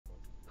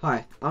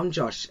Hi, I'm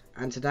Josh,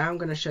 and today I'm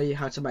going to show you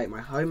how to make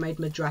my homemade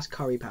madras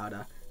curry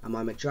powder and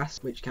my madras,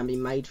 which can be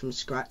made from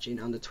scratch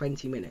in under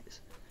 20 minutes.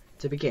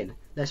 To begin,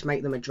 let's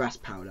make the madras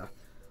powder.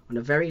 On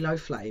a very low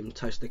flame,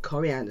 toast the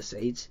coriander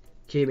seeds,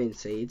 cumin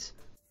seeds,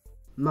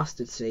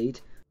 mustard seed,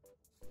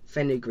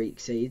 fenugreek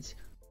seeds,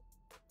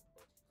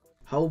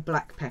 whole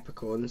black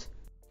peppercorns,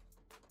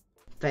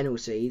 fennel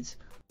seeds,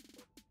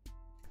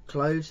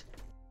 cloves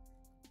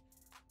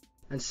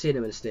and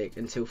cinnamon stick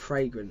until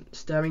fragrant,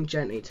 stirring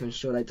gently to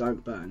ensure they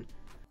don't burn.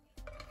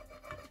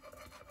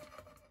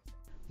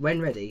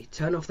 When ready,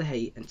 turn off the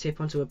heat and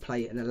tip onto a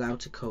plate and allow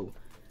to cool.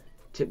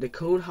 Tip the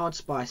cool hard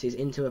spices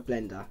into a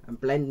blender and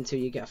blend until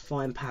you get a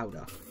fine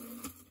powder.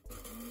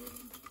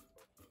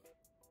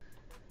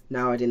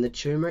 Now add in the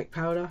turmeric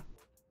powder,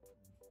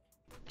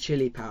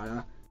 chili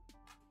powder,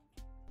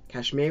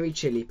 Kashmiri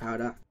chili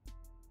powder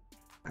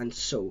and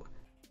salt,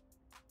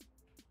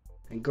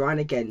 and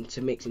grind again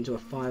to mix into a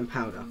fine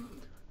powder.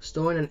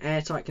 Store in an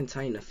airtight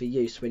container for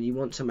use when you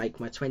want to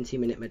make my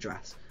 20-minute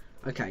madras.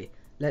 Okay,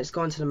 let's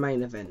go on to the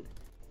main event.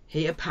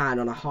 Heat a pan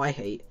on a high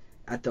heat,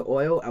 add the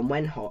oil, and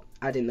when hot,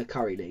 add in the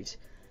curry leaves.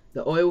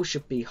 The oil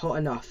should be hot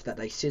enough that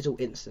they sizzle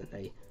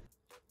instantly.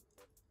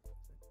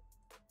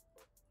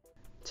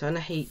 Turn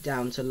the heat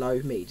down to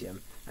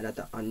low-medium and add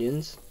the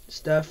onions.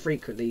 Stir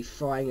frequently,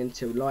 frying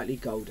until lightly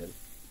golden.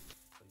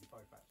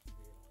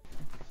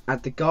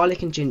 Add the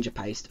garlic and ginger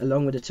paste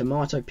along with the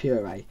tomato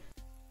puree.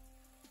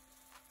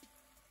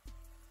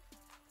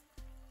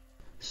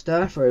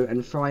 Stir through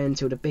and fry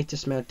until the bitter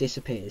smell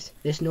disappears.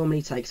 This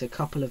normally takes a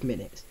couple of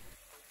minutes.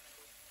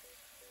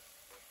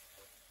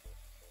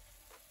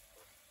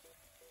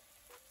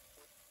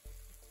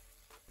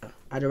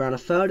 Add around a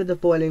third of the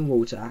boiling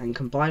water and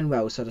combine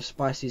well so the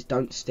spices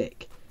don't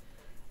stick.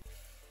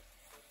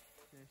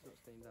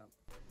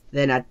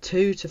 Then add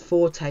 2 to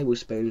 4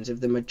 tablespoons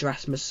of the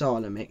madras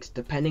masala mix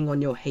depending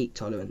on your heat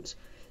tolerance.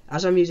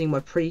 As I'm using my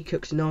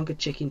pre-cooked Naga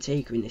chicken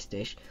tikka in this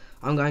dish,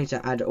 I'm going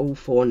to add all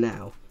 4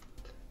 now.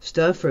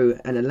 Stir through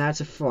and allow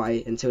to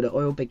fry until the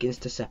oil begins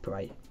to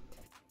separate.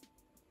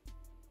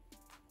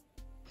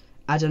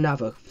 Add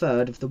another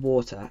third of the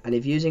water, and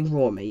if using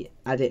raw meat,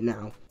 add it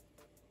now.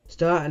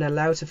 Stir and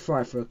allow to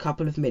fry for a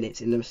couple of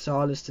minutes in the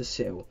masalas to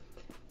seal.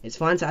 It's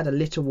fine to add a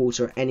little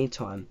water at any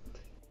time.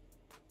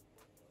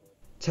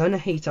 Turn the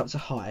heat up to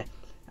high,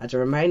 add the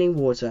remaining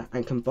water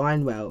and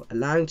combine well,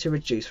 allowing to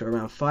reduce for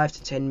around 5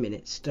 to 10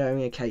 minutes,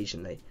 stirring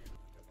occasionally.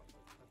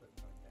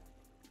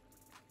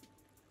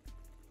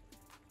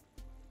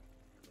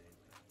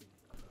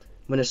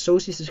 When the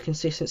sauce is the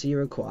consistency you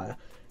require,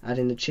 add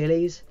in the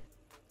chilies,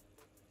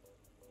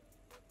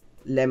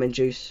 lemon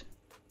juice,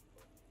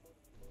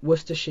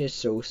 Worcestershire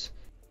sauce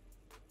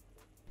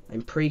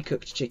and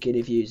pre-cooked chicken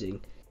if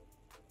using.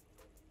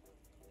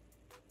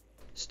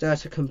 Stir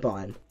to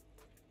combine.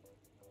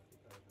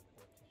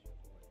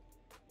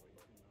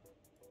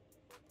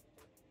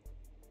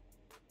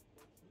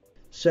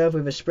 Serve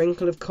with a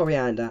sprinkle of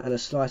coriander and a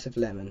slice of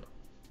lemon.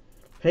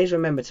 Please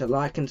remember to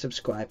like and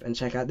subscribe, and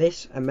check out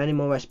this and many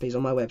more recipes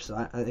on my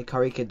website at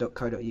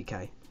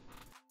thecurrykid.co.uk.